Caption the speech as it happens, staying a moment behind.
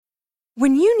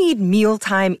When you need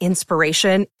mealtime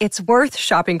inspiration, it's worth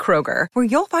shopping Kroger, where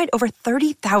you'll find over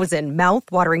 30,000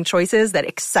 mouth-watering choices that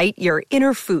excite your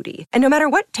inner foodie. And no matter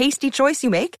what tasty choice you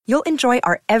make, you'll enjoy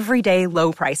our everyday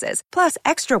low prices, plus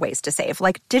extra ways to save,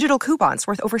 like digital coupons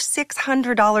worth over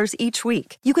 $600 each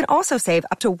week. You can also save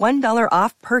up to $1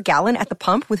 off per gallon at the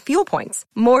pump with fuel points.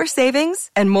 More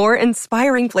savings and more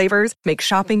inspiring flavors make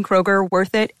shopping Kroger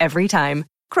worth it every time.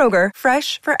 Kroger,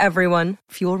 fresh for everyone.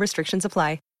 Fuel restrictions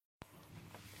apply.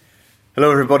 Hello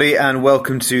everybody and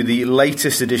welcome to the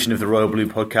latest edition of the Royal Blue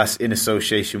podcast in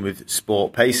association with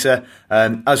Sport Pacer.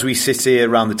 As we sit here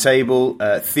around the table,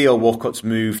 Theo Walcott's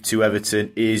move to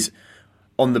Everton is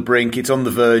on the brink. It's on the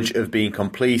verge of being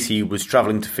complete. He was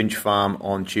travelling to Finch Farm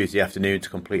on Tuesday afternoon to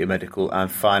complete a medical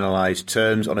and finalise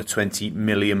terms on a £20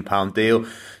 million deal.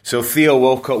 So Theo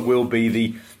Walcott will be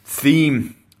the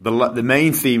theme, the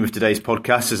main theme of today's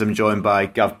podcast, as I'm joined by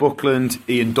Gav Buckland,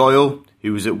 Ian Doyle,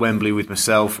 who was at Wembley with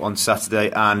myself on Saturday,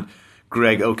 and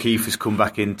Greg O'Keefe has come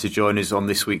back in to join us on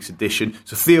this week's edition.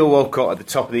 So Theo Walcott at the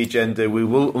top of the agenda. We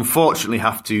will unfortunately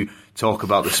have to talk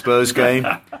about the Spurs game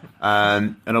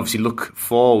and obviously look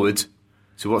forward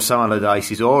to what Sam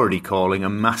Allardyce is already calling a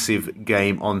massive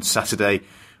game on Saturday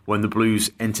when the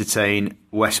Blues entertain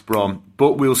West Brom.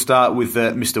 But we'll start with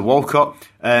Mr. Walcott,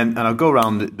 and I'll go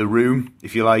around the room,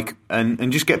 if you like,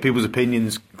 and just get people's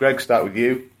opinions. Greg, start with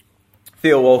you.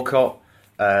 Theo Walcott,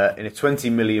 in a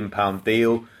 £20 million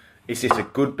deal. Is this a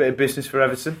good bit of business for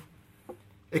Everton?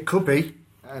 It could be.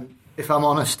 And if I'm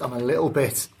honest, I'm a little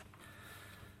bit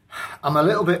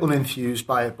unenthused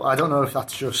by it. But I don't know if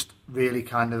that's just really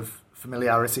kind of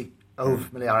over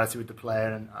familiarity with the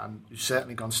player, and who's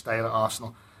certainly gone stale at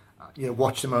Arsenal.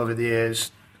 Watched him over the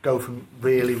years go from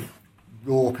really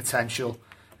raw potential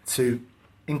to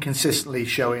inconsistently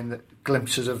showing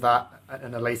glimpses of that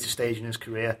in a later stage in his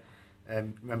career.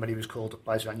 Remember, he was called up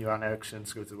by Sven-Göran Eriksson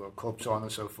to go to the World Cup, so on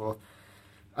and so forth.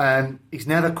 He's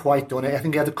never quite done it. I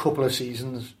think he had a couple of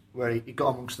seasons where he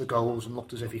got amongst the goals and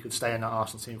looked as if he could stay in that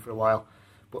Arsenal team for a while.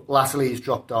 But latterly, he's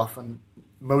dropped off. And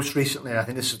most recently, I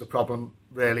think this is the problem,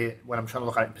 really, when I'm trying to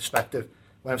look at it in perspective,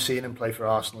 when I've seen him play for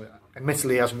Arsenal.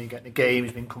 Admittedly, he hasn't been getting a game.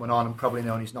 He's been coming on and probably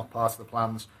known he's not part of the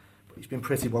plans. But he's been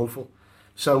pretty woeful.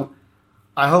 So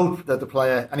I hope that the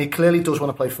player, and he clearly does want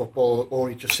to play football, or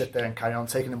he'd just sit there and carry on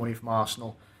taking the money from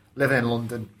Arsenal, living in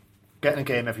London, getting a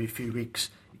game every few weeks.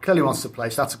 He clearly wants to play,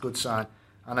 so that's a good sign.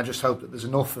 And I just hope that there's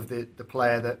enough of the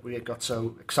player that we got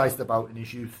so excited about in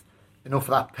his youth, enough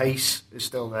of that pace is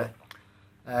still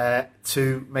there,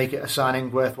 to make it a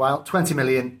signing worthwhile. 20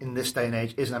 million in this day and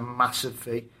age isn't a massive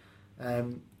fee,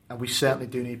 and we certainly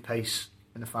do need pace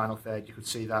in the final third. You could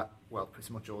see that, well,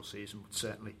 pretty much all season, but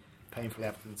certainly painfully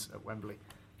evident at Wembley.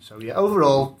 So yeah,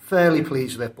 overall, fairly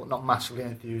pleased with it, but not massively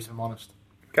enthused, if I'm honest.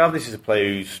 Gav, this is a player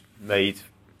who's made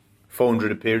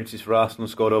 400 appearances for Arsenal and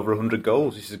scored over 100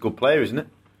 goals. This is a good player, isn't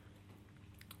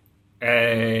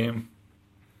it?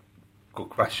 Good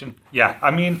question. Yeah,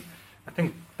 I mean, I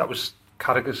think that was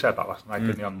Carragher said that last night,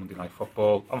 didn't he, on Monday Night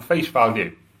Football. On face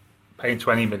value, paying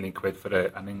 20 million quid for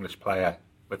an English player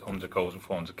with 100 goals and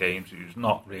 400 games, who's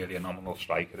not really a nominal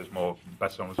striker, is more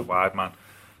better known as a wide man,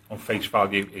 on face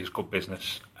value is good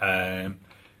business. I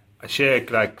share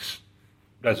Greg's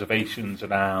reservations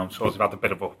around sort of had a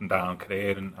bit of up and down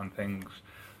career and things.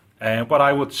 What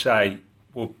I would say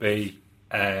would be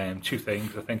two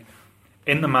things. I think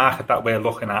in the market that we're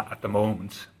looking at the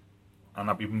moment, and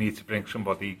that we need to bring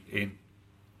somebody in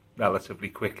relatively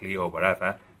quickly or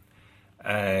whatever,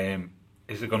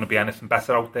 is there going to be anything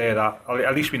better out there that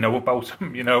at least we know about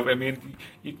him? I mean,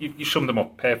 you summed them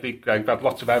up perfectly, Greg. We've had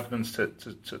lots of evidence to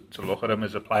look at him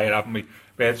as a player, haven't we?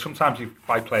 Where sometimes you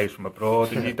buy players from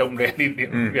abroad and you don't really,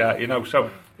 so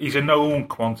he's a known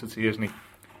quantity, isn't he?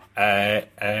 At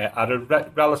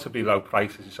a relatively low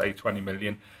price, as you say, 20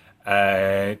 million.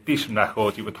 Decent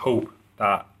record, you would hope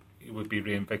that it would be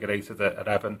reinvigorated at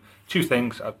Everton. Two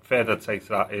things further I'd say to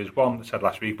that is, one, I said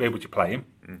last week, where would you play him?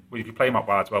 Well, if you play him out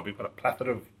wide, well, we've got a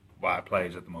plethora of wide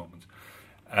players at the moment.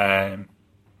 And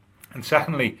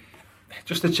secondly,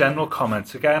 just a general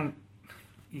comment. Again,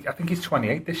 I think he's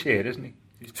 28 this year, isn't he?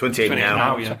 He's 28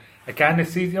 now. Yeah. Again,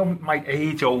 it's my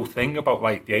age-old thing about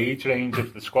like the age range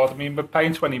of the squad. I mean, we're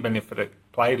paying 20 million for a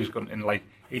player who's going in like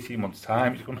 18 months'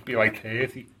 time. He's going to be like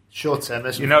 30. Short term,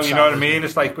 isn't it? You know what I mean?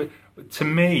 It's like, but to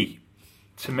me,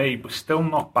 we're still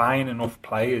not buying enough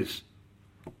players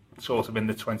sort of in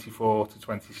the 24 to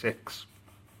 26.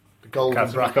 The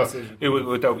golden bracket.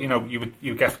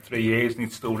 You get for 3 years and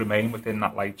he'd still remain within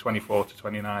that like 24 to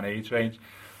 29 age range.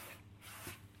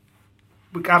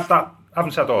 We have that.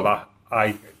 Having said all that,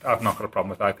 I've not got a problem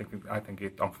with that. I think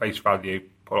it, on face value,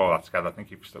 put all that together, I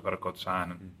think you've still got a good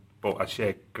sign. And But I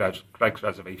share Greg's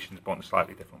reservations, but in a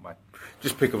slightly different way.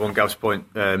 Just pick up on Gav's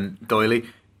point, Doyley.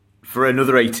 For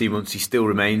another 18 months, he still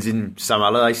remains in Sam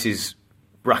Allardyce's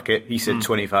bracket. He said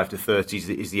 25 to 30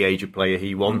 is the age of player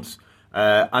he wants.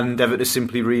 And Everton are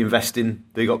simply reinvesting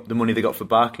the money they got for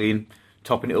Barkley and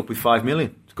topping it up with 5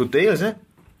 million. It's a good deal, isn't it?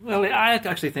 Well, I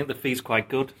actually think the fee's quite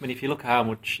good. I mean, if you look at how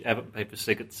much Everton paid for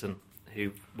Sigurdsson,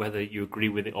 who, whether you agree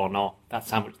with it or not, that's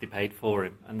how much they paid for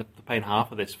him. And they're paying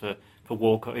half of this for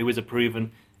Walcott, who is a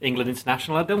proven England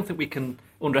international. I don't think we can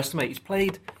underestimate. He's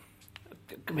played...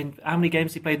 I mean, how many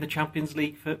games he played in the Champions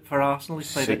League for Arsenal?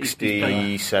 He's played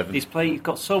 67. He's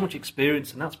got so much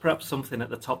experience, and that's perhaps something at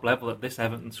the top level that this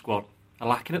Everton squad are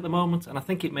lacking at the moment. And I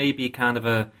think it may be kind of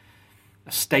a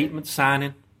statement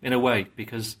signing in a way,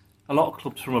 because a lot of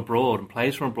clubs from abroad and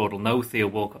players from abroad will know Theo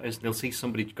Walcott is, and they'll see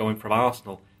somebody going from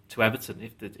Arsenal to Everton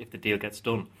if the deal gets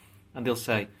done, and they'll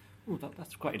say, "Oh,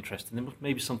 that's quite interesting.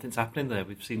 Maybe something's happening there."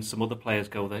 We've seen some other players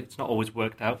go there. It's not always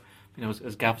worked out. You know,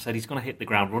 as Gav said, he's going to hit the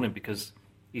ground running because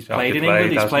he's played in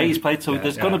England. He's played. So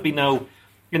there's going to be no,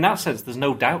 in that sense, there's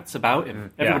no doubts about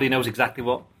him. Everybody knows exactly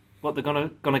what they're going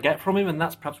to get from him, and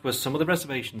that's perhaps where some of the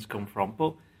reservations come from.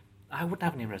 But I wouldn't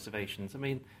have any reservations. I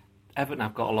mean, Everton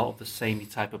have got a lot of the samey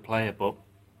type of player, but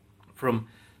from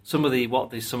some of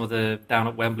the down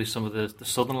at Wembley, some of the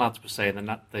Southern lads were saying, and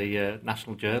the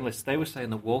national journalists, they were saying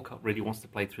that Walcott really wants to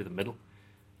play through the middle,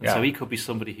 and so he could be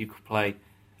somebody who could play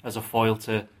as a foil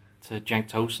to Cenk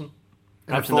Tosun,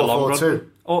 perhaps in the long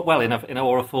run, or in a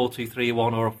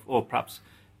 4-2-3-1, or perhaps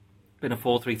in a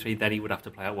 4-3-3. Then he would have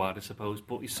to play out wide, I suppose.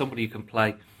 But he's somebody who can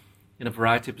play in a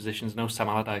variety of positions. No, Sam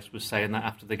Allardyce was saying that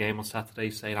after the game on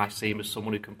Saturday, saying I see him as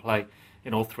someone who can play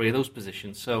in all three of those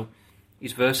positions. So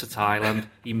he's versatile, and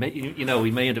he may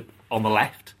end up on the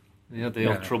left. You know, the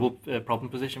old problem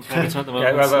position for Everton at the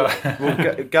moment.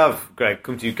 Well, Greg,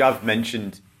 come to you. Gav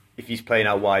mentioned if he's playing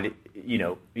out wide,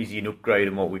 is he an upgrade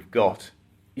on what we've got?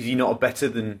 Is he not better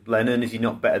than Lennon? Is he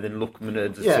not better than Lookman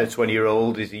as a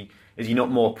 20-year-old? Is he not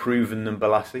more proven than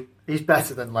Balassi? He's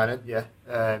better than Lennon, yeah.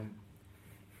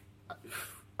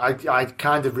 I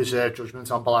kind of reserve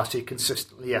judgment on Balassi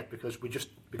consistently, because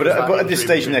But at this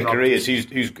stage in their careers,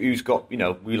 who's got,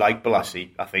 we like Balassi,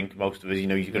 I think, most of us, he's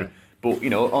going to... But,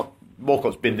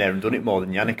 Walcott's been there and done it more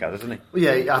than Yannick has, hasn't he? Well,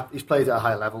 yeah, he's played at a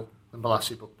higher level than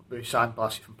Balassi, but he signed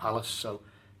Balassi from Palace, so...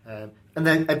 and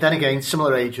then again,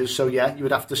 similar ages, so yeah, you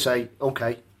would have to say,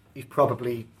 okay, he's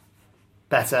probably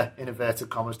better, in inverted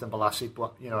commas, than Balassi,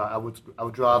 but, I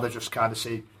would rather just kind of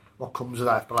see what comes of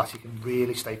that if Balassi can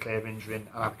really stay clear of injury and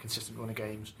have a consistent run of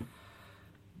games.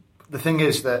 The thing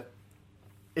is that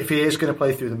if he is going to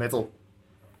play through the middle,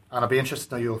 and I'd be interested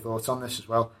to know your thoughts on this as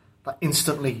well, that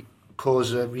instantly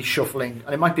cause a reshuffling,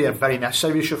 and it might be a very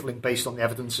necessary reshuffling based on the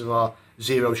evidence of our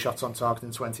 0 shots on target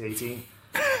in 2018,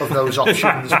 of those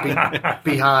options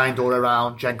behind or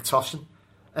around Cenk Tosun.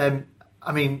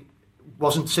 I mean,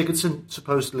 wasn't Sigurdsson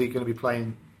supposedly going to be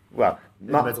playing in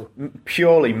the middle?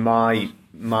 Purely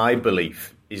my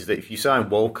belief is that if you sign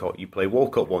Walcott, you play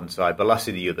Walcott one side,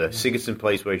 Balassi the other. Sigurdsson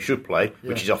plays where he should play,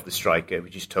 which is off the striker,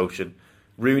 which is Tosun.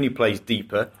 Rooney plays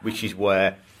deeper, which is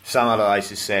where Sam Allardyce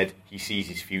has said he sees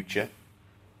his future.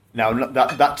 Now,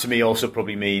 that to me also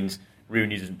probably means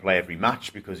Rooney doesn't play every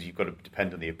match because you've got to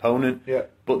depend on the opponent. Yeah.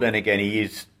 But then again, he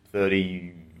is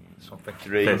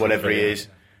 33, whatever he is.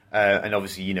 And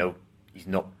obviously, he's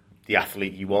not the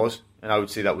athlete he was. And I would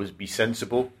say that would be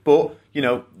sensible. But,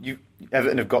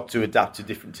 Everton have got to adapt to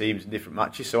different teams and different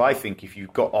matches. So I think if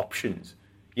you've got options,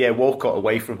 Walcott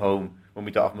away from home when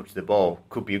we don't have much of the ball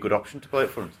could be a good option to play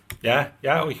up front. Yeah,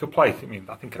 we could play. I mean,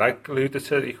 I think I alluded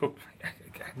to you could.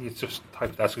 It's just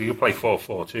hypothetical. You play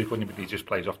 4-4-2, couldn't you? But he just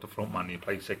plays off the front man. You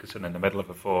play Sigurdsson in the middle of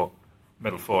a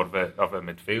middle four of a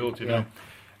midfield.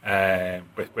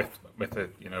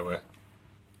 With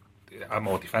a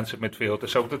more defensive midfielder.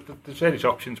 So there's various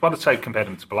options. What I'd say compared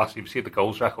him to Balassi, if you see the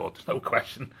goals record, there's no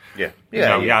question.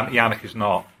 Yannick is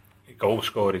not a goal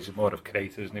scorer. He's more of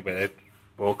creator, isn't he? Where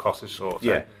Walcott is sort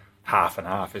of half and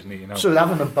half, isn't he? So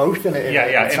having them both in it.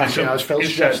 As Phil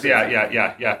suggested.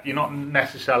 Yeah. You're not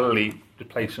necessarily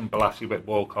replacing Balassi with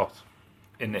Walcott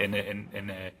in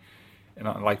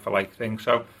a like for like thing.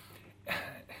 So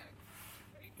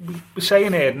we're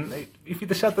saying here, if you'd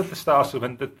have said at the start of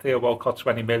when Theo Walcott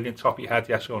 20 million, top of your head,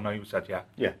 yes or no, you said yeah.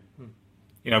 Yeah.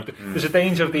 There's a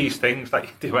danger of these things that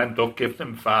you do end up giving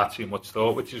them far too much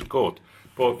thought, which is good.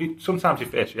 But sometimes your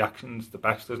first reaction's the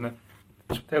best, isn't it?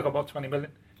 Theo about 20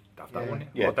 million. Have that one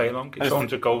all day long. It's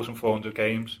 100 goals and 400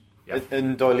 games. Yeah.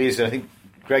 And Doyley, I think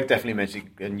Greg definitely mentioned,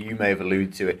 and you may have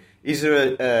alluded to it. Is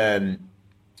there a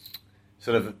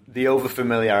sort of the over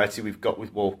familiarity we've got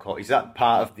with Walcott? Is that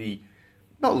part of the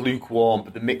not lukewarm,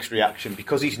 but the mixed reaction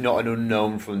because he's not an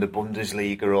unknown from the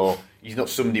Bundesliga or he's not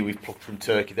somebody we've plucked from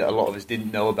Turkey that a lot of us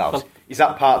didn't know about. Well, is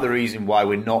that part of the reason why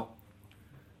we're not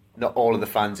all of the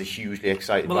fans are hugely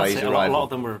excited by his arrival? A lot of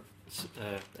them were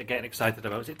getting excited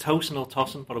about. Is it Tosun or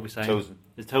Tosun? What are we saying? Tosun.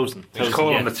 It's Tosun. Just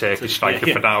call him the Turkish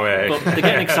striker for now. But they're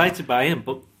getting excited by him.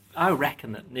 But I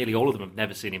reckon that nearly all of them have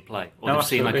never seen him play, or they've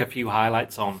seen like a few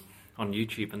highlights on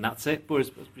YouTube, and that's it. Whereas,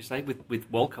 as we say, with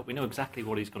Walcott, we know exactly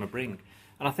what he's going to bring.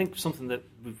 And I think something that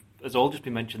has all just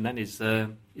been mentioned then is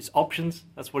options.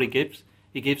 That's what he gives.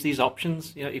 He gives these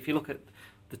options. You know, if you look at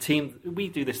the team, we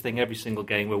do this thing every single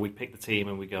game where we pick the team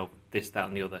and we go this, that,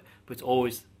 and the other. But it's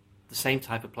always the same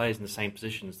type of players in the same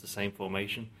positions, the same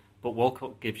formation. But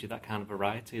Walcott gives you that kind of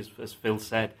variety, as Phil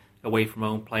said, away from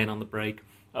home, playing on the break.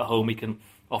 At home, he can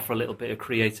offer a little bit of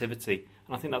creativity.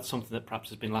 And I think that's something that perhaps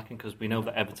has been lacking because we know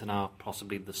that Everton are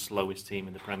possibly the slowest team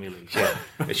in the Premier League. Yeah,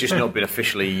 it's just not been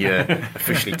officially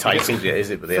titled yet, is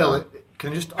it? But they Phil, are.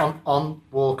 can you just on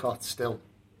Walcott still?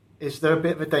 Is there a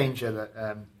bit of a danger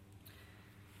that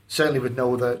certainly with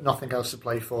no other nothing else to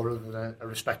play for other than a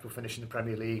respectable finish in the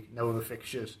Premier League, no other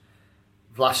fixtures,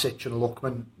 Vlasic and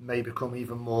Lookman may become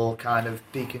even more kind of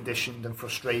deconditioned and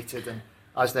frustrated, and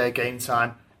as their game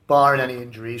time, barring any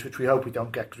injuries, which we hope we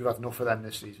don't get because we've had enough of them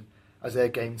this season, as their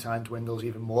game time dwindles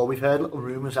even more. We've heard little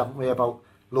rumours, haven't we, about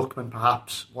Lookman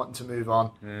perhaps wanting to move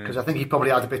on because I think he probably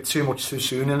had a bit too much too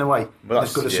soon in a way,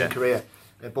 as good as his career.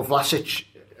 But Vlasic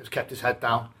has kept his head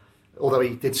down, although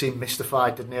he did seem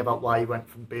mystified, didn't he, about why he went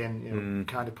from being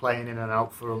kind of playing in and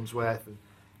out for Unsworth and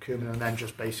Koeman and then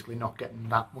just basically not getting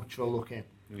that much of a look in.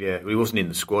 Yeah, well, he wasn't in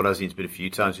the squad, has he? He's been a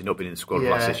few times. He's not been in the squad.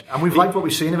 Vlasic. And we've liked what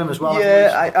we've seen of him as well.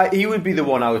 Yeah, he would be the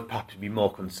one I would perhaps be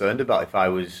more concerned about if I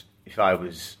was,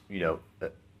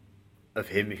 of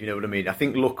him. If you know what I mean. I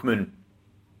think Lookman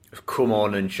has come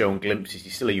on and shown glimpses.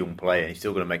 He's still a young player. He's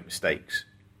still going to make mistakes.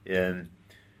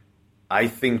 I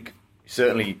think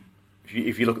certainly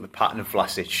if you look at the pattern of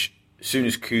Vlasic, as soon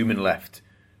as Koeman left,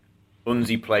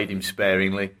 Unzi played him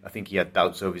sparingly. I think he had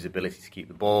doubts over his ability to keep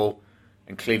the ball.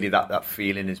 And clearly that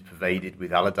feeling is pervaded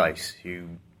with Allardyce, who,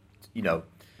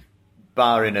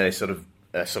 barring a sort of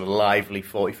lively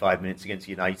 45 minutes against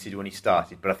United when he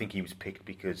started, but I think he was picked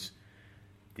because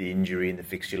the injury in the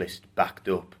fixture list backed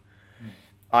up.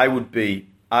 I would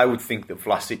think that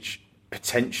Vlasic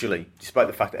potentially, despite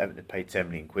the fact that Everton had paid 10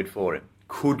 million quid for him,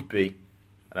 could be,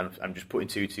 and I'm just putting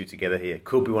two together here,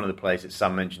 could be one of the players that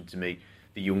Sam mentioned to me,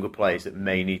 the younger players that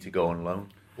may need to go on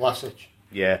loan. Vlasic.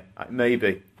 Yeah,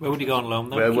 maybe. Where would he go on loan,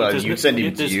 though? Well, you'd send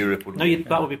him to Europe, wouldn't you? No,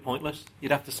 that would be pointless.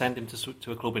 You'd have to send him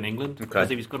to a club in England because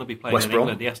if he's going to be playing West in Brom.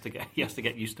 England, he has to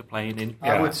get used to playing in.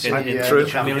 I would say the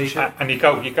Championship. And you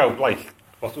go like,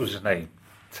 what was his name?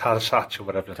 Tarasach or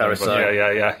whatever. Tarasach.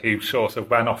 Yeah. He sort of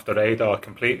went off the radar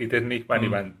completely, didn't he? When he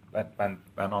went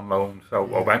on loan,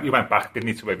 he went back, didn't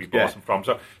he, to where he bought him from?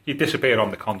 So he disappeared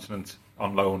on the continent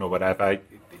on loan or whatever.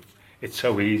 It's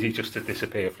so easy just to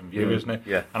disappear from view, isn't it?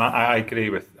 Yeah. And I agree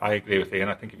with Ian.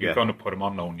 I think if you're going to put him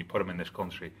on loan, you put him in this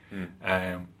country.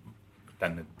 Then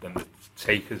the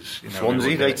takers,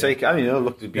 Swansea, they take. I mean,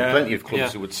 look, there'd be plenty of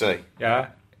clubs who would say, yeah.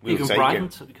 Even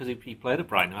Brighton, because he played at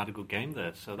Brighton and had a good game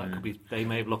there, so that could be. They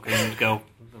may have looked in and go,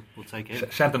 "We'll take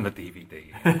it." Send them the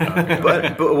DVD.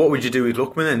 but what would you do with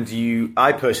Lookman? And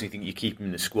I personally think you keep him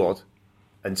in the squad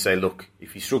and say, look,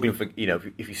 if you're struggling for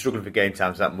game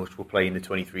times that much, we'll play in the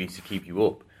 23s to keep you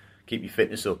up, keep your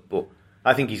fitness up. But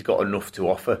I think he's got enough to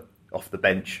offer off the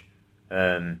bench.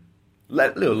 Lennon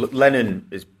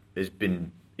has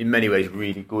been in many ways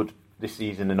really good this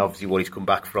season, and obviously what he's come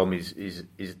back from is the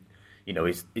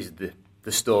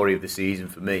story of the season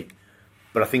for me.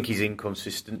 But I think he's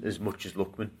inconsistent as much as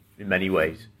Lookman in many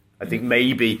ways. I think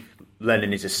maybe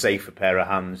Lennon is a safer pair of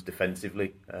hands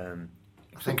defensively. I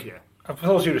think, yeah. With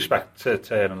all due respect to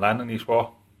Tiernan Lennon, he's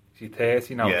 30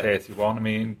 now, 31. I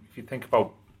mean, if you think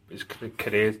about his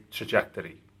career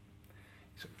trajectory,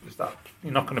 is that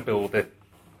you're not going to build it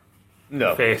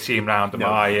first team round him,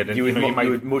 are you? And, you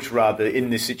would much rather,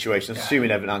 in this situation, assuming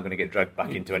Everton aren't going to get dragged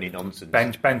back into any nonsense.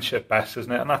 Bench at best,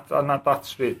 isn't it? And that's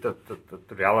the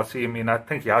reality. I mean, I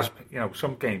think he has,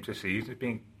 some games this season he's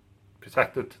been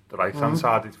protected the right-hand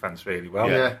side of the defence really well.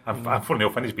 Yeah. And funny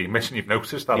enough, when he's been missing, you've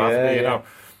noticed that, haven't you?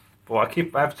 But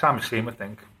every time I see him, I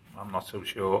think, I'm not so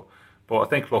sure. But I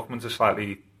think Lookman's a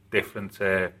slightly different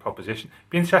proposition. It'd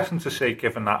be interesting to see,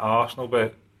 given that Arsenal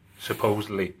were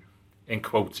supposedly, in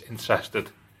quotes,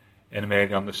 interested in him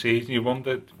early on the season. You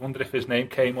wonder if his name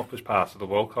came up as part of the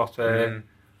Walcott,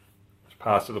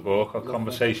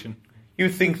 conversation. You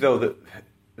would think, though, that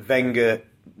Wenger,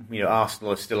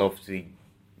 Arsenal are still obviously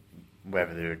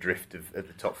whether they're adrift of the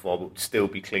top four, but still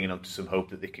be clinging on to some hope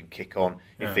that they can kick on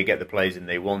if they get the players in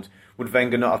they want. Would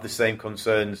Wenger not have the same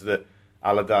concerns that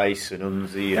Allardyce and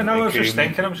Unzi and I was just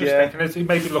thinking, is he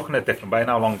maybe looking at a different way?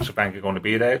 How long is Wenger going to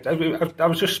be there? I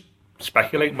was just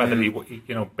speculating whether he,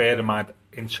 bear in mind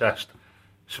interest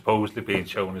supposedly being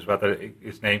shown as whether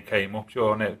his name came up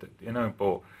during it,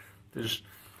 but there's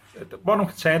what I'm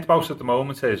concerned about at the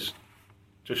moment is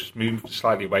just moving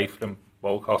slightly away from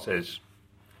Walcott is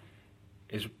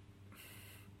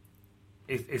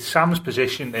Sam's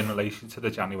position in relation to the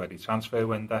January transfer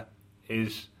window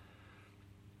is.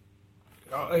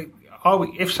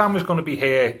 If Sam was going to be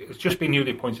here, it's just been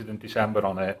newly appointed in December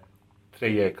on a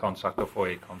 3-year contract or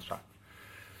 4-year contract.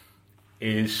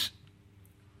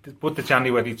 Would the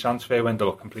January transfer window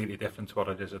look completely different to what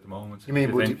it is at the moment? You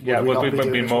mean, would we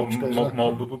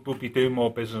be doing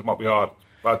more business than what we are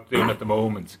doing at the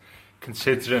moment,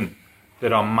 considering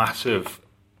there are massive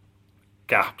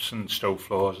gaps and stroke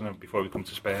flaws before we come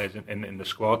to Spurs in the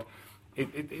squad?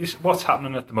 It's what's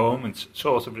happening at the moment,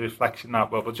 sort of reflection that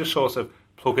we'll just sort of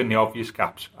plug in the obvious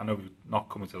gaps. I know we're not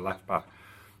coming to the left back,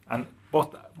 and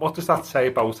what does that say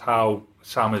about how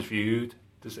Sam is viewed?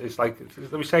 It's like,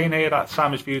 are we saying here that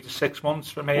Sam is viewed as 6 months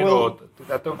from here, or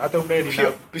I don't really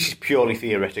know. This is purely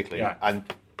theoretically, and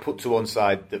put to one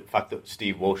side the fact that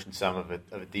Steve Walsh and Sam have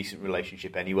a decent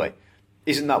relationship anyway.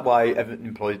 Isn't that why Everton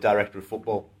employs a director of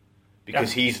football?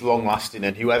 Because he's long lasting,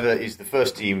 and whoever is the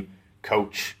first team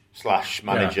coach /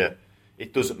 manager,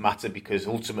 it doesn't matter, because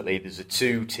ultimately there's a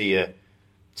 2-tier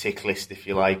tick list, if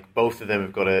you like. Both of them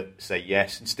have got to say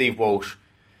yes. And Steve Walsh,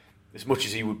 as much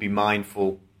as he would be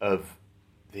mindful of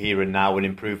the here and now and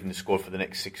improving the squad for the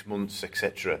next 6 months,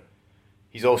 etc.,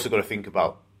 he's also got to think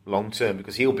about long term,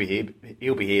 because he'll be here.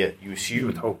 You assume, you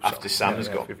would hope after so. Sam has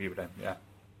gone.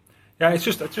 It's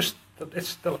just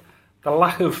it's the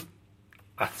lack of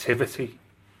activity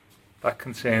that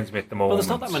concerns me at the moment. Well, there's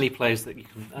not that many players that you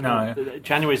can.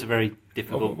 January's a very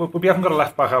difficult. Well, we haven't got a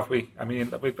left back, have we? I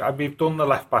mean, we've done the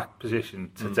left back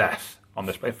position to death on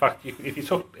this. In fact,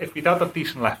 if we'd had a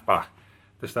decent left back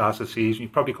at the start of the season, you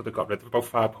probably could have got rid of about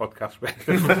 5 podcasts with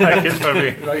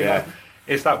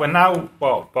Is that we're now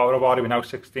what are we now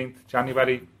 16th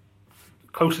January,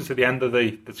 closer to the end of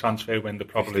the transfer window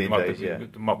probably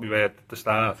than what we were at the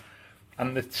start,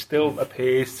 and it still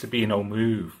appears to be no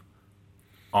move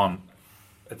on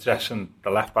addressing the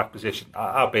left back position.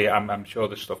 Albeit I'm sure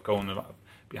there's stuff going on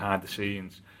behind the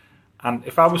scenes. And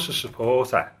if I was a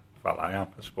supporter, well, I am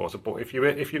a supporter, but if you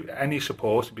any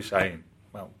supporter would be saying,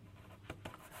 well,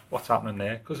 what's happening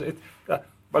there? Because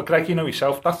well, Greg, you know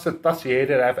yourself, that's the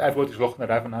area everybody's looking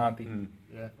at Evan, aren't they?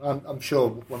 Yeah, I'm sure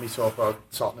when we talk about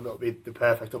Tottenham, it'll be the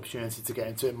perfect opportunity to get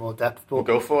into it in more depth. But we'll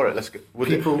go for it. Let's go.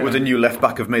 Would a new left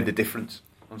back have made the difference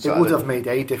on Saturday? It would have made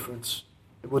a difference.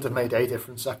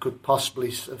 I could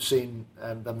possibly have seen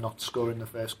them not scoring the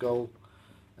first goal.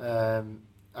 I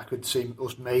could see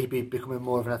us maybe becoming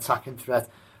more of an attacking threat.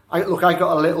 I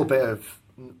got a little bit of,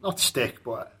 not stick,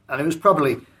 and it was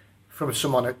probably from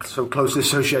someone so closely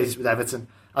associated with Everton.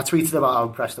 I tweeted about how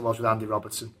impressed I was with Andy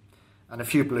Robertson, and a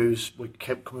few Blues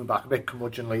kept coming back a bit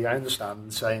curmudgeonly, I understand,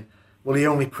 and saying, well, he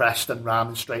only pressed and ran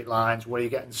in straight lines. What are you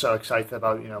getting so excited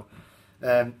about,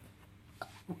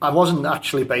 I wasn't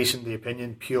actually basing the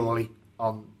opinion purely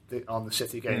on the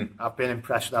City game. I've been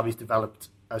impressed with how he's developed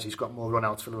as he's got more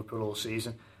run-outs for Liverpool all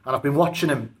season. And I've been watching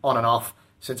him on and off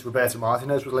since Roberto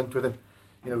Martinez was linked with him.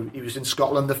 He was in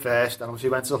Scotland the first, and obviously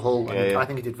he went to Hull, and I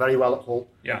think he did very well at Hull.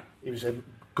 Yeah. He was a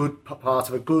good part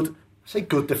of good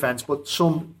defence, but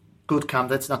some good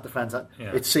candidates, not defence.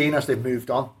 It's seen as they've moved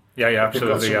on. Absolutely. They've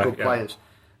got some good players.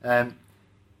 And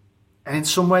in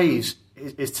some ways,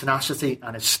 his tenacity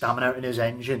and his stamina and his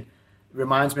engine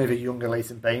reminds me of a younger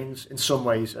Leighton Baines. In some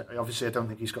ways, obviously, I don't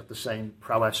think he's got the same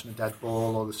prowess from a dead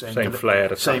ball or the same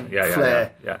flair.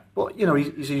 Flair. But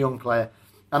he's a young player,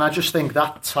 and I just think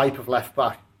that type of left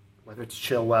back, whether it's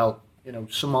Chilwell,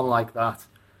 someone like that,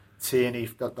 Tierney,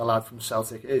 the lad from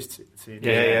Celtic, is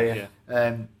Tierney.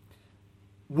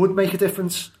 Would make a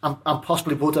difference, and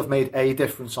possibly would have made a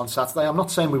difference on Saturday. I'm not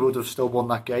saying we would have still won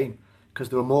that game, because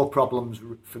there were more problems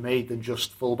for me than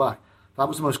just fullback. That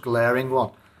was the most glaring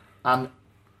one. And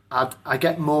I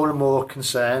get more and more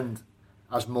concerned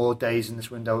as more days in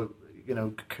this window,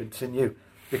 continue.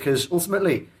 Because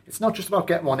ultimately, it's not just about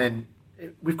getting one in.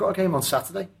 We've got a game on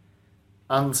Saturday.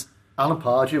 And Alan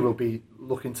Pardew will be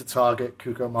looking to target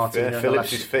Cuco Martin.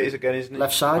 Phillips is fit again, isn't he?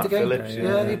 Left side Matt again.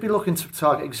 Phillips, he'd be looking to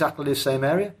target exactly the same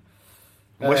area.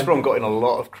 West Brom got in a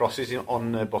lot of crosses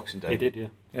on Boxing Day. They did,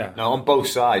 yeah. No, on both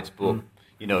sides, but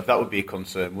if that would be a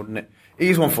concern, wouldn't it?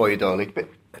 Here's one for you, Dolly.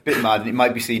 A bit mad, and it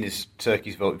might be seen as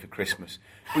turkeys voting for Christmas.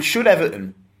 But should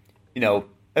Everton,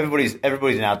 everybody's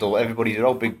an adult, they're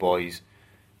all big boys.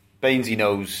 Bainesy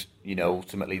knows,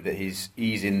 ultimately that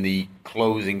he's in the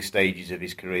closing stages of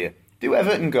his career. Do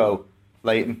Everton go,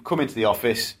 Leighton, come into the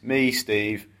office, me,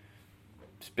 Steve,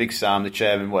 Big Sam, the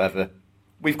chairman, whatever.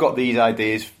 We've got these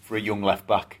ideas for a young left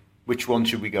back. Which one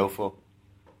should we go for?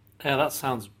 Yeah, that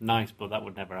sounds nice, but that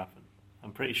would never happen.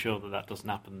 I'm pretty sure that doesn't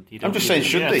happen. I'm just saying,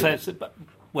 should they?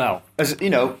 Well, as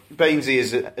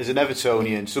Bainesy as an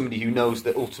Evertonian, somebody who knows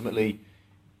that ultimately,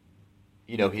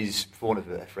 his, for want of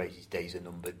a phrase, his days are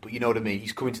numbered. But you know what I mean.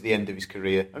 He's coming to the end of his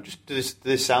career. Does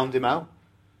this sound him out?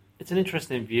 It's an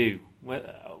interesting view.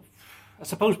 I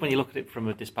suppose when you look at it from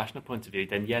a dispassionate point of view,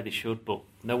 then yeah, they should. But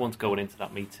no one's going into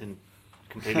that meeting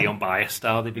completely unbiased,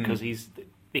 are they? Because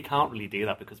they can't really do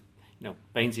that because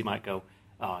Bainesy might go,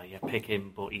 oh yeah, pick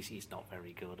him, but he's not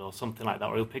very good, or something like that.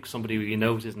 Or he'll pick somebody who he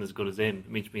knows isn't as good as him,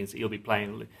 which means that he'll be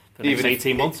playing for the next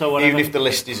 18 months or whatever. Even if the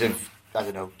list is of,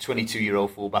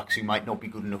 22-year-old fullbacks who might not be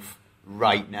good enough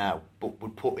right now, but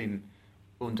would put him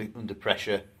under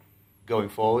pressure going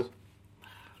forward.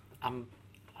 I'm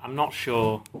not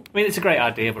sure. I mean, it's a great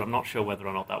idea, but I'm not sure whether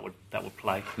or not that would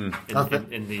play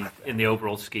in the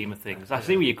overall scheme of things. I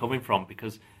see where you're coming from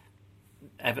because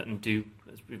Everton do,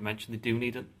 as we've mentioned, they do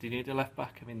need a left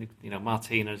back. I mean,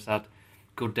 Martina's had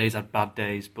good days, had bad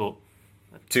days, but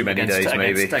too many days,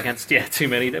 maybe. Too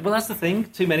many days. Well, that's the thing.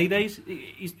 Too many days.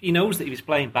 He knows that if he's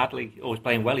playing badly or he's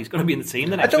playing well, he's going to be in the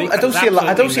team the next week. I don't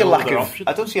see a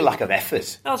lack of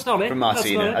effort. No, that's not it. From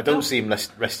Martina. I don't see him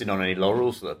resting on any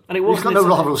laurels though. And he's got no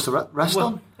laurels to rest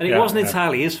on. And it wasn't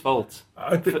entirely his fault.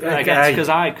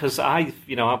 Because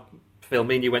Phil,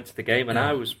 me and you went to the game, and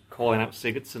I was calling out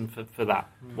Sigurdsson for that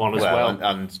one as well.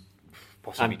 And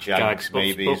possibly Jags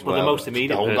maybe as well. But the most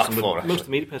immediate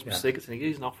person was Sigurdsson. He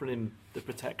isn't offering him the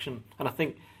protection. And I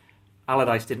think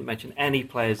Allardyce didn't mention any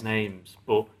players' names,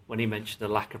 but when he mentioned a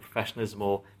lack of professionalism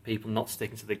or people not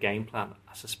sticking to the game plan,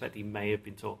 I suspect he may have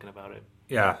been talking about it.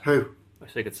 Yeah. Who?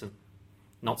 Sigurdsson.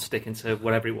 Not sticking to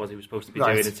whatever it was he was supposed to be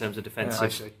doing in terms of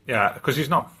defensive. Yeah, because he's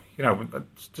not...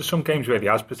 there's some games where he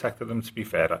has protected them, to be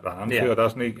fair, at Anfield,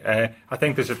 hasn't he? I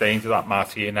think there's a danger that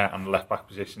Martina and the left-back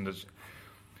position,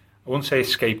 I wouldn't say a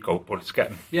scapegoat, but it's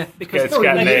getting... Yeah, because it's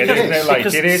getting there, isn't it? Like,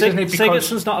 it is, isn't it?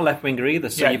 Sigurdsson's not a left-winger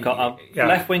either, so you've got a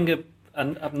left-winger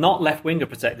and a not left-winger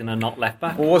protecting a not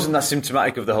left-back. Well, wasn't that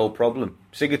symptomatic of the whole problem?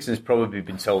 Sigurdsson's probably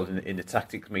been told in the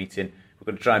tactics meeting, we're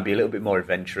going to try and be a little bit more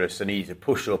adventurous, and need to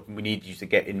push up, and we need you to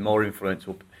get in more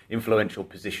influential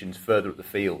positions further up the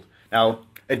field. Now,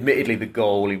 admittedly, the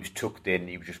goal, he was tucked in,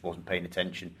 he just wasn't paying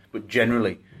attention. But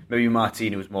generally, maybe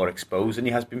Martina was more exposed than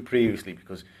he has been previously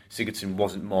because Sigurdsson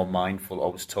wasn't more mindful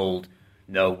or was told,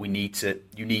 no, you need to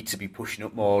be pushing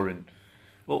up more. And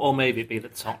or maybe it'd be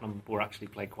that Tottenham were actually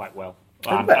playing quite well.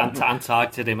 And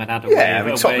targeted him and had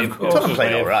Tottenham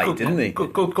played all right, didn't they?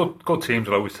 Good teams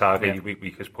will always target your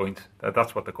weakest point.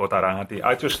 That's what they're good at, aren't they?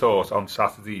 I just thought on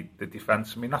Saturday, the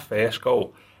defence, that first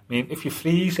goal, if you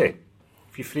freeze the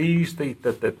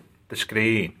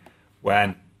screen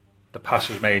when the pass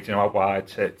was made, out wide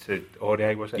to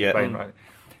Aurier, was it? Playing right?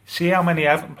 See how many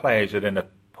Everton players are in a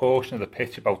portion of the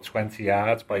pitch about 20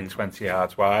 yards by 20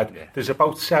 yards wide. Yeah. There's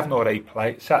about 7 or 8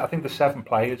 players. I think there's 7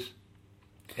 players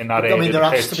in that area. They're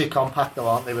asked to be compact, though,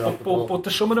 aren't they? But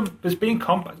there's some of them. There's being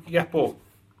compact. Yeah, but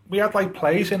we had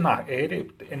players in that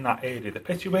area. The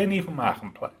pitch, you weren't even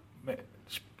marking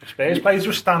space. Players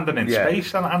were standing in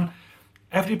space, and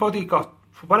everybody got,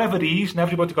 for whatever reason,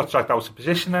 everybody got dragged out of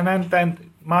position, and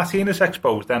then Martinez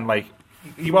exposed. Then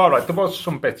you are right. There was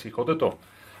some bits he could have done,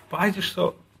 but I just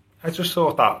thought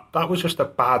that was just a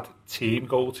bad team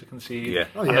goal to concede. Yeah.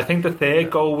 And I think the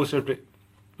third goal was a bad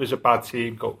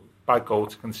goal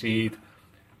to concede.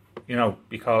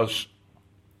 Because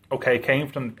it came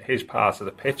from his part of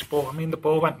the pitch, but the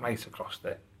ball went right across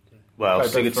there. Well,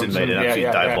 Sigurdsson made an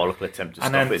absolutely diabolical attempt to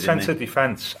stop it. And then centre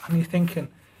defence, and you're thinking,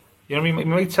 my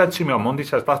mate said to me on Monday,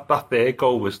 says that their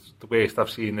goal was the worst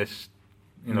I've seen this,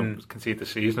 concede the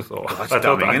season. I thought,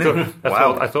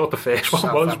 I thought the first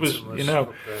one was,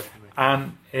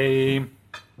 and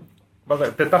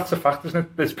that's a fact, isn't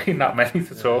it? There's been that many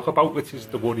to talk about, which is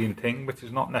the worrying thing, which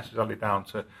is not necessarily down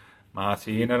to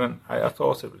Martina. And I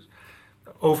thought it was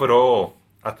overall.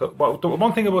 The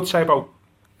one thing I would say about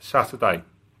Saturday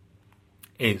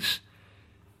is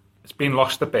it's been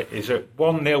lost a bit. Is it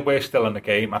 1-0? We're still in the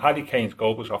game, and Harry Kane's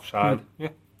goal was offside. Yeah,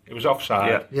 it was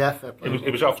offside. Yeah, fair play.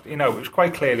 It was off. It was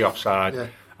quite clearly offside. Yeah.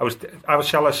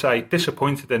 shall I say,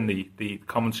 disappointed in the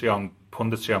commentary on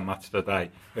punditry on Match of the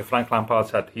Day, where Frank Lampard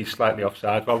said he's slightly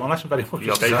offside. Well, unless I'm very much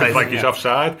mistaken, like he's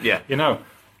offside, you know.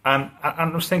 And I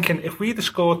was thinking, if we'd have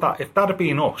scored that, if that had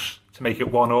been us to make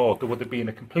it 1-1, there would have been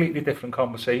a completely different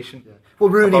conversation. Yeah.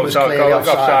 Well, Rooney was clearly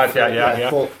offside.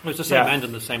 Yeah. But, it was the same end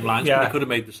on the same lines, but they could have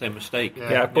made the same mistake.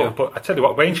 But I tell you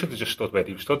what, Wayne should have just stood where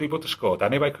he stood. He would have scored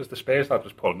anyway because the Spurs lad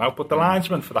was pulling out. But the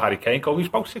linesman for the Harry Kane goal, he was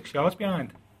about 6 yards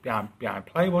behind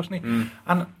play, wasn't he?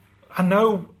 And I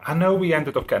know we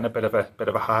ended up getting a bit of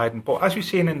a hiding. But as we've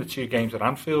seen in the 2 games at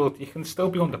Anfield, you can still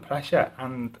be under pressure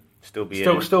and still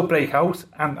break out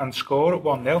and score at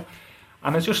 1-0.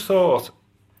 And I just thought,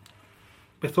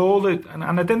 with all the and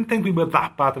I didn't think we were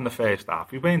that bad in the first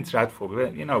half. We weren't dreadful. We were,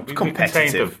 we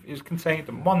contained them. It was contained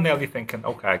them. 1-0, you're thinking,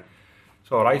 okay,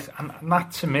 it's all right. And that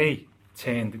to me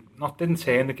didn't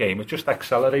turn the game. It just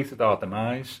accelerated our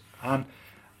demise. And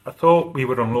I thought we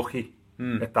were unlucky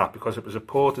at that because it was a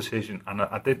poor decision. And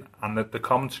the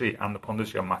commentary and the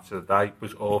punditry on Match of the Day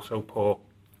was also poor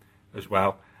as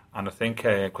well. And I think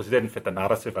because it didn't fit the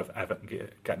narrative of Everton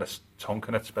getting a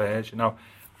tonking at Spurs,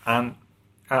 And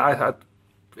I had,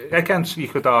 again, you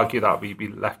could argue that we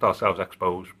left ourselves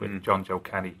exposed with John Joe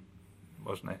Kenny,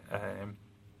 wasn't it?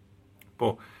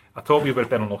 But I thought we would have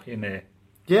been unlucky in there.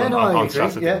 Yeah, I agree.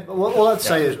 Saturday. Yeah, all I'd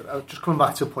say is, just coming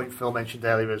back to a point Phil mentioned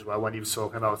earlier as well, when he was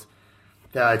talking about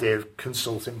the idea of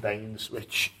consulting Baines,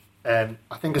 which I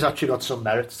think has actually got some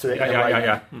merit to it.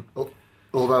 Yeah.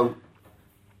 Although,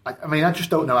 I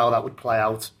just don't know how that would play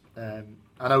out.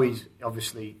 I know he's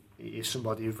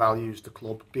somebody who values the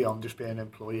club beyond just being an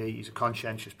employee. He's a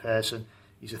conscientious person.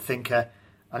 He's a thinker,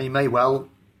 and he may well,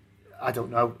 I don't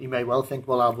know, he may well think,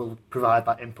 well, I will provide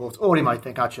that input, or he might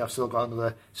think, actually, I've still got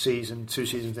another season, 2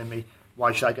 seasons in me.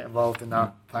 Why should I get involved in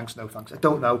that? Thanks, no thanks. I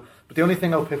don't know. But the only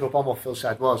thing I'll pick up on what Phil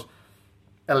said was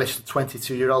a list of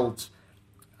 22-year-olds.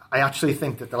 I actually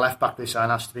think that the left-back this sign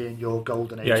has to be in your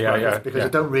golden age. Because I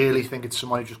don't really think it's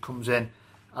someone who just comes in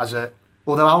as a...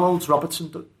 Although how old's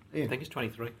Robertson? I think he's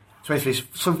 23. 23.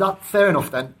 So that fair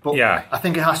enough then. But yeah. I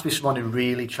think it has to be someone who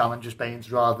really challenges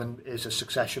Baines rather than is a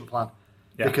succession plan.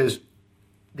 Yeah. Because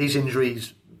these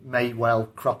injuries may well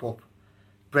crop up.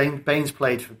 Baines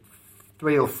played for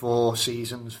 3 or 4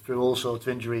 seasons through all sorts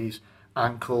of injuries,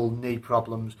 ankle, knee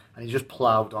problems, and he just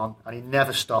ploughed on and he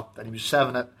never stopped, and he was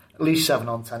at least 7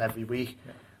 on 10 every week.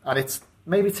 Yeah. And it's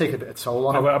maybe taken a bit of toll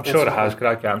on him. I'm sure it has,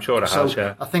 I'm sure it has,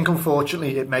 yeah. I think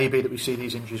unfortunately it may be that we see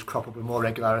these injuries crop up with more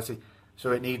regularity,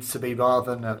 so it needs to be,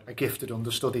 rather than a gifted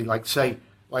understudy, like a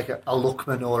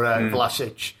Lookman or a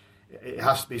Vlasic, it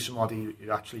has to be somebody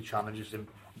who actually challenges him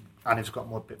and has got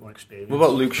a bit more experience. What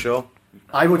about Luke Shaw?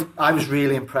 I was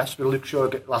really impressed with Luke Shaw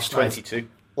last night. 22.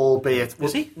 Albeit,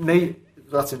 is he?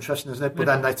 That's interesting, isn't it? But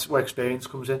then that's where experience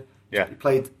comes in. Yeah. He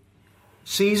played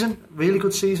really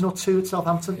good season or 2 at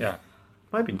Southampton. Yeah.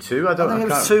 Might have been 2. I think it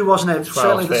was 2, wasn't it?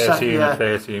 12, 13,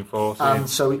 13, 14. And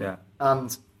so,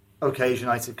 and Okay's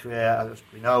United career, as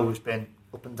we know, has been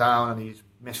up and down, and he's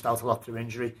missed out a lot through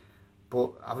injury.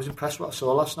 But I was impressed with what I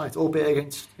saw last night, albeit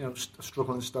against a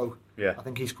struggling Stoke. Yeah. I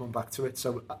think he's coming back to it.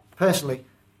 So personally,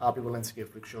 I'll be willing to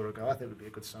give Luke Shaw a go. I think it would be a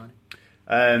good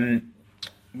signing.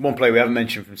 One player we haven't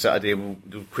mentioned from Saturday, we'll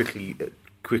quickly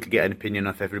get an opinion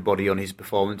of everybody on his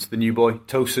performance. The new boy,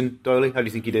 Tosun, Doyley, how do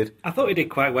you think he did? I thought he did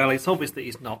quite well. It's obvious that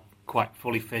he's not quite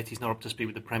fully fit. He's not up to speed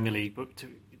with the Premier League, but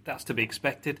that's to be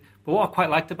expected. But what I quite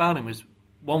liked about him was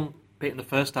one bit in the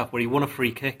first half where he won a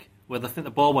free kick, where I think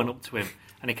the ball went up to him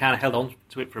and he kind of held on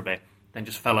to it for a bit, then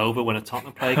just fell over when a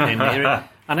Tottenham player came near it.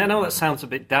 And I know that sounds a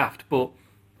bit daft, but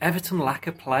Everton lack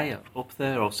a player up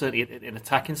there, or certainly in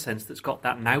attacking sense, that's got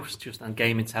that nous and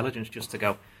game intelligence just to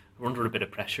go, we're under a bit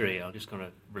of pressure here, I'm just going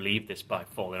to relieve this by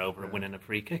falling over and winning a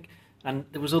free kick. And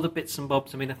there was other bits and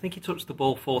bobs. I mean, I think he touched the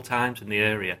ball 4 times in the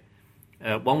area.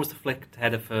 One was the flicked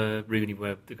header for Rooney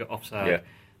where they got offside.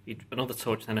 Yeah. Another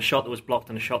touch, then a shot that was blocked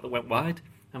and a shot that went wide.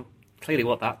 And clearly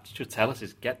what that should tell us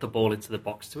is get the ball into the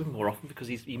box to him more often, because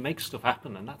he makes stuff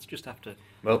happen, and that's just after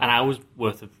an hour's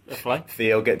worth of play.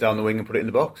 Theo, get down the wing and put it in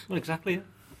the box. Well, exactly, yeah.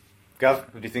 Gav,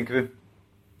 what do you think of him?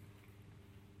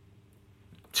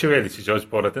 Too early to judge,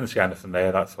 but I didn't see anything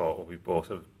there that thought we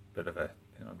bought a bit of a,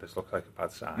 this looks like a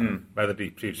bad sign. Whether he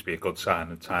proves to be a good sign,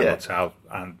 and time will tell,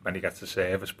 and when he gets the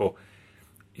service. But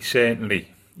he certainly,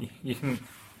 you can.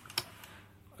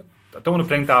 I don't want to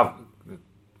bring down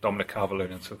Dominic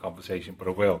Calvert-Lewin into the conversation, but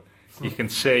I will. You can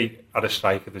see at a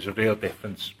striker there's a real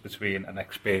difference between an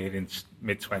experienced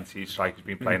mid-20s striker who's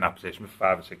been playing that position for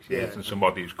 5 or 6 years and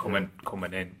somebody who's coming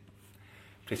in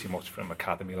pretty much from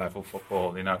academy level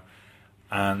football,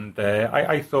 And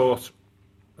I thought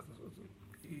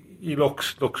he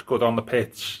looks good on the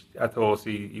pitch. I thought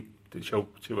he did show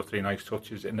 2 or 3 nice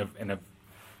touches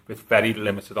with very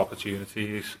limited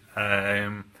opportunities.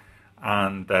 And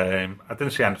I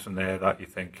didn't see anything there that you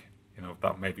think,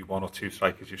 that maybe 1 or 2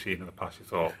 strikers you've seen in the past, you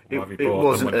thought,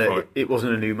 it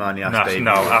wasn't a new man. No,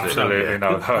 absolutely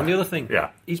no. And the other thing, yeah,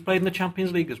 he's played in the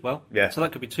Champions League as well. Yeah. So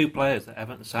that could be 2 players that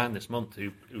Everton signed this month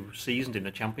who were seasoned in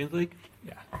the Champions League.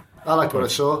 Yeah. I liked what I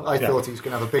saw. I thought he was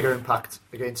going to have a bigger impact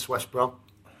against West Brom.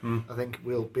 I think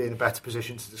we'll be in a better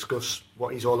position to discuss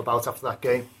what he's all about after that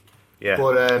game. Yeah.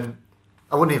 But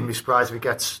I wouldn't even be surprised if he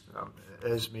gets,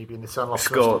 as maybe in the San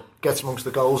Lopez, gets amongst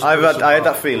the goals. I had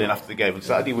that feeling after the game on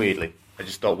Saturday, weirdly. I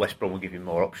just thought West Brom would give him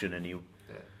more option, and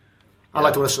I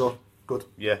liked what I saw. Good.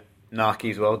 Yeah.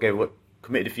 Naki as well,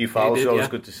 committed a few fouls, so it was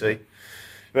good to see.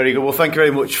 Very good. Well, thank you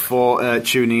very much for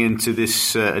tuning in to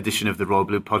this edition of the Royal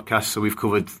Blue podcast. So we've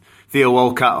covered Theo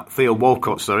Walcott,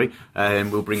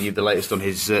 and we'll bring you the latest on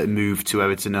his move to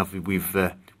Everton.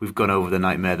 We've gone over the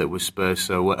nightmare that was Spurs.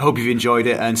 So I hope you've enjoyed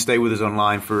it, and stay with us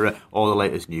online for all the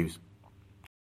latest news.